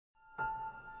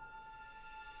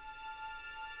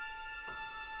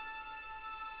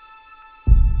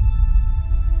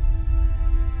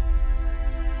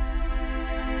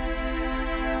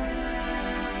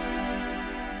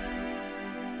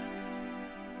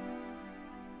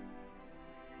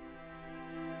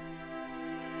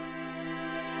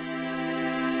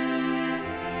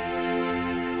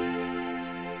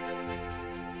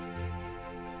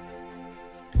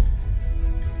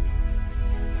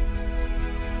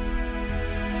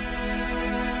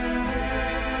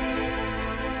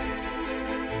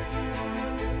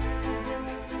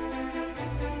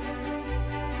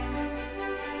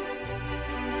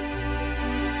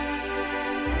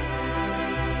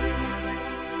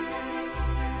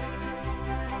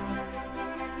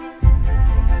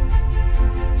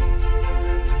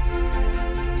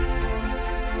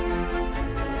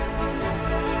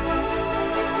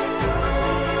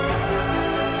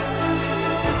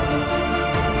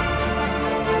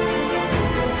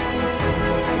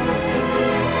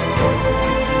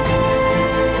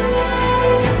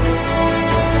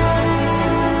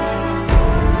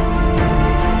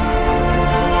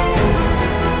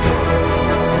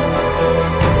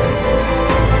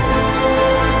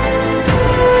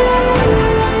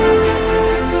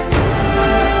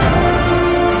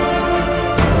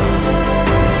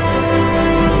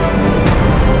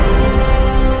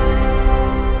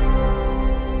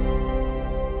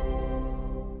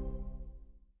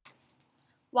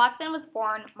Watson was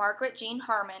born Margaret Jean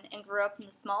Harmon and grew up in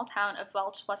the small town of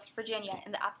Welch, West Virginia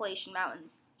in the Appalachian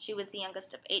Mountains. She was the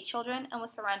youngest of 8 children and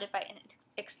was surrounded by an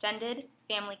extended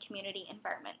family community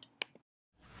environment.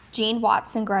 Jean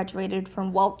Watson graduated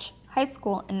from Welch High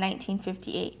School in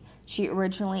 1958. She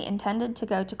originally intended to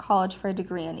go to college for a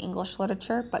degree in English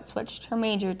literature, but switched her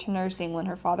major to nursing when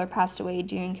her father passed away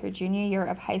during her junior year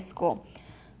of high school.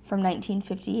 From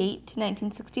 1958 to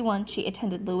 1961, she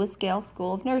attended Lewis Gale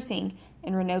School of Nursing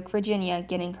in Roanoke, Virginia,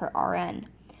 getting her RN.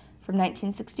 From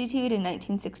 1962 to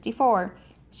 1964,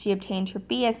 she obtained her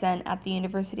BSN at the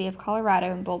University of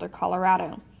Colorado in Boulder,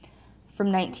 Colorado. From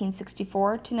 1964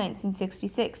 to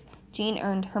 1966, Jean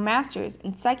earned her master's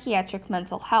in psychiatric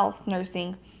mental health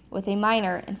nursing with a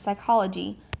minor in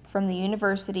psychology from the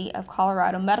University of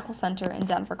Colorado Medical Center in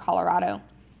Denver, Colorado.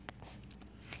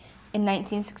 In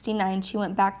 1969, she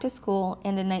went back to school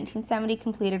and in 1970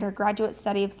 completed her graduate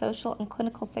study of social and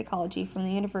clinical psychology from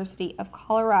the University of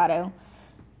Colorado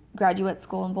Graduate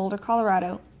School in Boulder,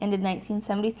 Colorado, and in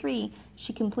 1973,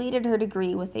 she completed her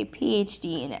degree with a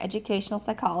PhD in educational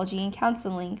psychology and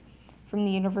counseling from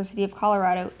the University of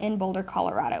Colorado in Boulder,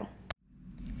 Colorado.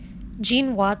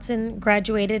 Jean Watson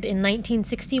graduated in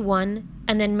 1961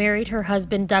 and then married her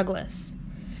husband, Douglas.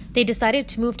 They decided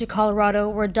to move to Colorado,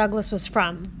 where Douglas was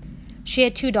from. She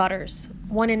had 2 daughters,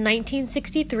 one in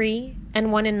 1963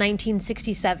 and one in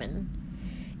 1967.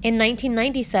 In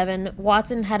 1997,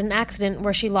 Watson had an accident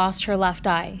where she lost her left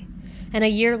eye, and a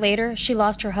year later, she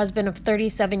lost her husband of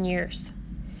 37 years.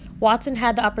 Watson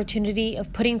had the opportunity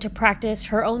of putting to practice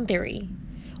her own theory.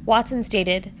 Watson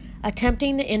stated,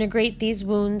 "Attempting to integrate these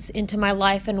wounds into my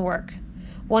life and work.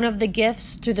 One of the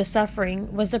gifts through the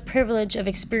suffering was the privilege of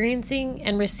experiencing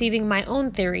and receiving my own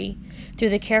theory through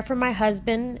the care for my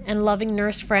husband and loving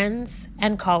nurse friends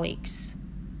and colleagues."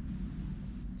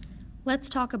 Let's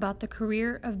talk about the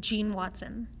career of Jean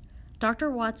Watson. Dr.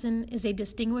 Watson is a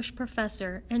distinguished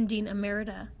professor and dean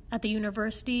emerita at the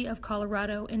University of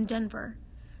Colorado in Denver.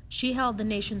 She held the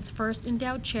nation's first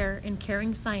endowed chair in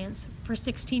caring science for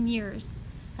 16 years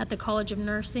at the College of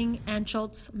Nursing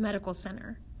Anschutz Medical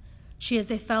Center. She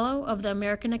is a fellow of the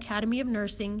American Academy of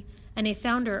Nursing and a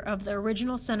founder of the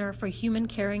original Center for Human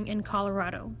Caring in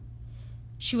Colorado.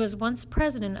 She was once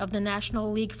president of the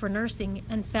National League for Nursing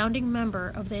and founding member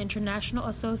of the International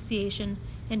Association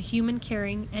in Human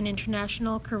Caring and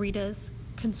International Caritas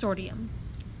Consortium.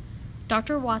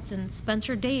 Dr. Watson spends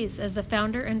her days as the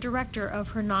founder and director of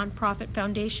her nonprofit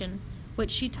foundation,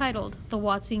 which she titled the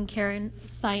Watson Caring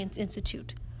Science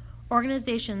Institute.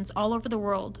 Organizations all over the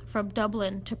world, from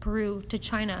Dublin to Peru to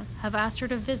China, have asked her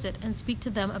to visit and speak to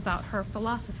them about her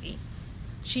philosophy.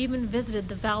 She even visited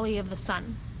the Valley of the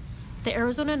Sun. The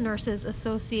Arizona Nurses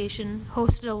Association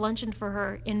hosted a luncheon for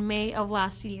her in May of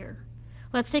last year.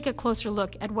 Let's take a closer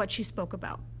look at what she spoke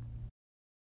about.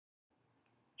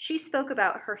 She spoke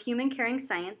about her human caring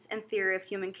science and theory of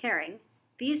human caring.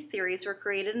 These theories were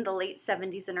created in the late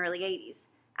 70s and early 80s.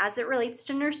 As it relates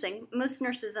to nursing, most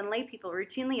nurses and lay people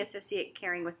routinely associate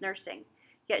caring with nursing.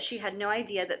 Yet she had no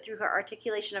idea that through her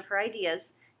articulation of her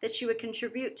ideas, that she would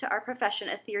contribute to our profession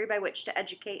a theory by which to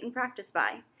educate and practice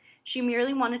by. She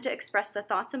merely wanted to express the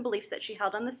thoughts and beliefs that she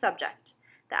held on the subject.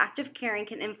 The act of caring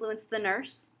can influence the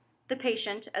nurse, the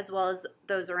patient, as well as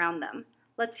those around them.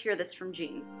 Let's hear this from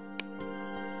Jean.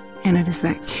 And it is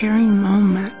that caring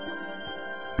moment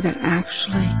that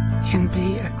actually can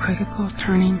be a critical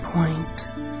turning point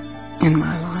in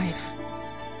my life,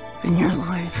 in your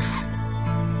life,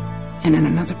 and in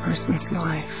another person's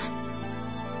life,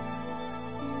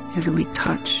 as we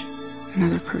touch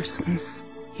another person's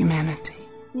humanity.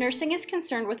 Nursing is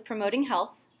concerned with promoting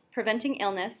health, preventing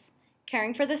illness,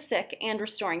 caring for the sick, and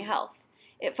restoring health.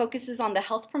 It focuses on the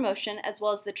health promotion as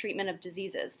well as the treatment of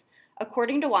diseases.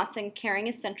 According to Watson, caring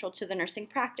is central to the nursing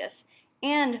practice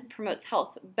and promotes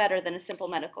health better than a simple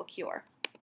medical cure.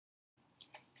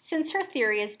 Since her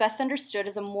theory is best understood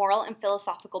as a moral and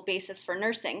philosophical basis for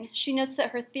nursing, she notes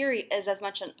that her theory is as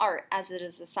much an art as it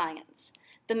is a science.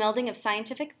 The melding of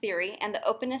scientific theory and the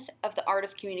openness of the art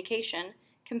of communication,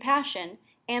 compassion,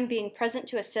 and being present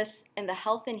to assist in the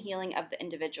health and healing of the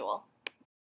individual.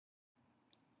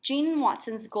 Jean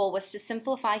Watson's goal was to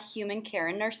simplify human care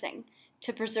in nursing,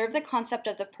 to preserve the concept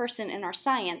of the person in our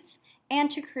science, and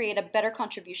to create a better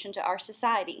contribution to our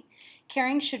society.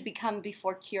 Caring should become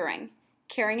before curing.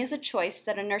 Caring is a choice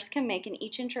that a nurse can make in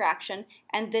each interaction,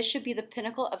 and this should be the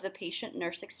pinnacle of the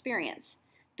patient-nurse experience.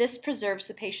 This preserves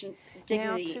the patient's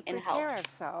dignity and health. Now, to prepare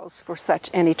ourselves for such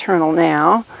an eternal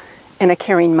now, in a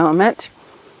caring moment,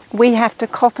 we have to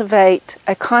cultivate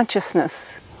a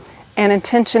consciousness, an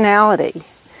intentionality,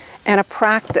 and a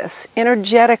practice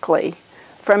energetically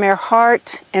from our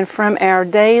heart and from our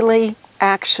daily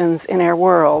actions in our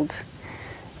world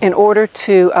in order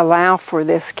to allow for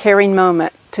this caring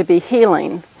moment to be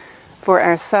healing for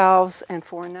ourselves and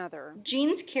for another.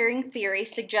 Jean's caring theory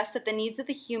suggests that the needs of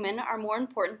the human are more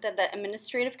important than the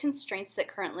administrative constraints that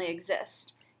currently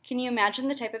exist. Can you imagine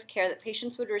the type of care that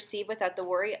patients would receive without the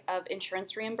worry of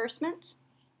insurance reimbursement?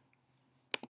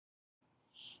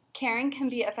 Caring can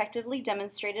be effectively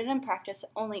demonstrated and practiced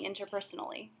only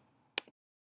interpersonally.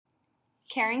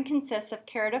 Caring consists of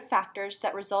carative factors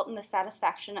that result in the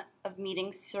satisfaction of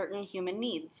meeting certain human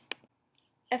needs.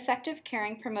 Effective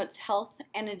caring promotes health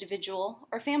and individual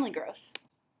or family growth.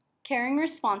 Caring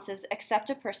responses accept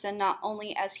a person not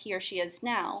only as he or she is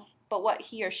now, but what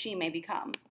he or she may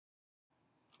become.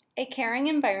 A caring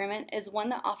environment is one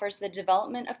that offers the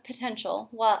development of potential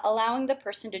while allowing the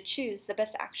person to choose the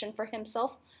best action for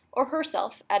himself or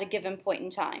herself at a given point in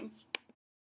time.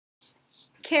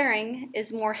 Caring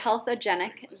is more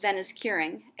healthogenic than is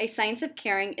curing. A science of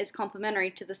caring is complementary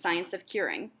to the science of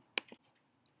curing.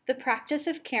 The practice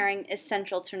of caring is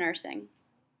central to nursing.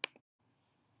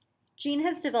 Jean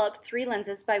has developed 3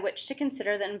 lenses by which to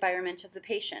consider the environment of the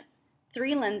patient,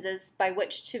 3 lenses by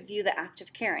which to view the act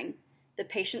of caring: the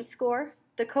patient score,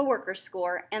 the coworker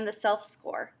score, and the self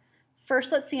score.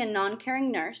 First, let's see a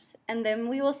non-caring nurse, and then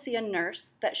we will see a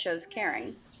nurse that shows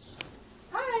caring.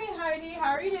 Hi, Heidi.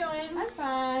 How are you doing? I'm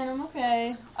fine. I'm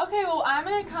okay. Okay, well, I'm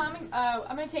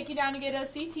gonna take you down to get a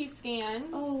CT scan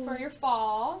for your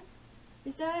fall.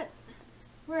 Is that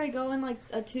where I go in like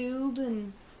a tube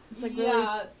and it's like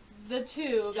Yeah, the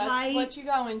tube. tight? That's what you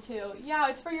go into. Yeah,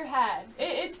 it's for your head.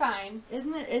 It's fine.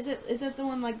 Isn't it? Is it the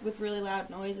one like with really loud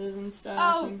noises and stuff?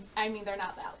 Oh, and I mean, they're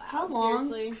not that loud. how long?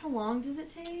 Seriously. How long does it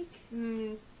take?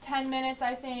 10 minutes,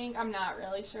 I think. I'm not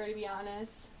really sure, to be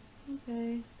honest.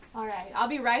 Okay. All right, I'll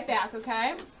be right back,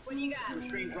 okay? What do you got?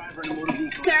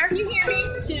 Sir, you hear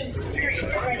me? 2, 3,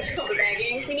 orange coat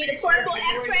bagging. We need a portable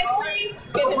x-ray, please.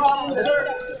 No problem,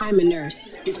 sir. I'm a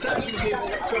nurse.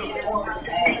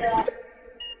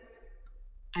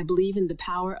 I believe in the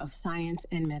power of science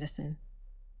and medicine.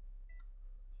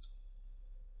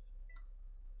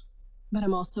 But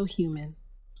I'm also human.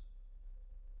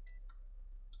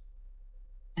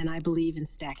 And I believe in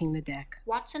stacking the deck.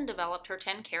 Watson developed her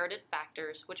 10 carative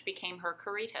factors, which became her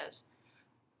caritas.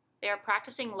 They are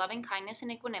practicing loving kindness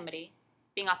and equanimity,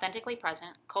 being authentically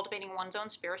present, cultivating one's own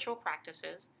spiritual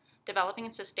practices, developing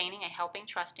and sustaining a helping,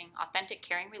 trusting, authentic,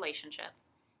 caring relationship,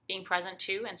 being present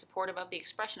to and supportive of the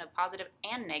expression of positive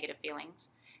and negative feelings,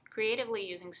 creatively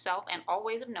using self and all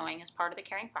ways of knowing as part of the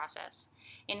caring process,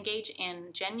 engage in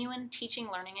genuine teaching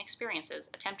learning experiences,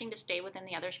 attempting to stay within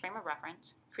the other's frame of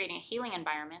reference, creating a healing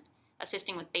environment,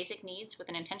 assisting with basic needs with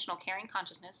an intentional caring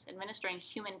consciousness, administering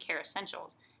human care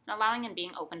essentials, and allowing and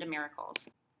being open to miracles.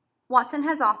 Watson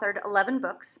has authored 11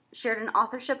 books, shared an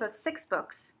authorship of 6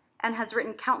 books, and has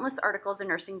written countless articles in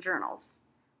nursing journals.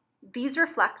 These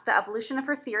reflect the evolution of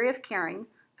her theory of caring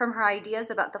from her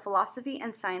ideas about the philosophy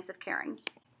and science of caring.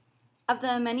 Of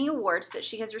the many awards that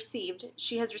she has received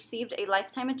a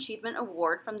Lifetime Achievement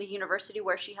Award from the university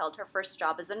where she held her first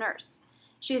job as a nurse.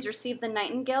 She has received the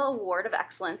Nightingale Award of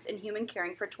Excellence in Human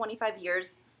Caring for 25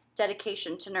 years'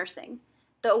 dedication to nursing.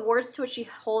 The awards to which she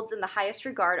holds in the highest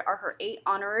regard are her 8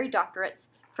 honorary doctorates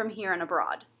from here and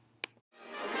abroad.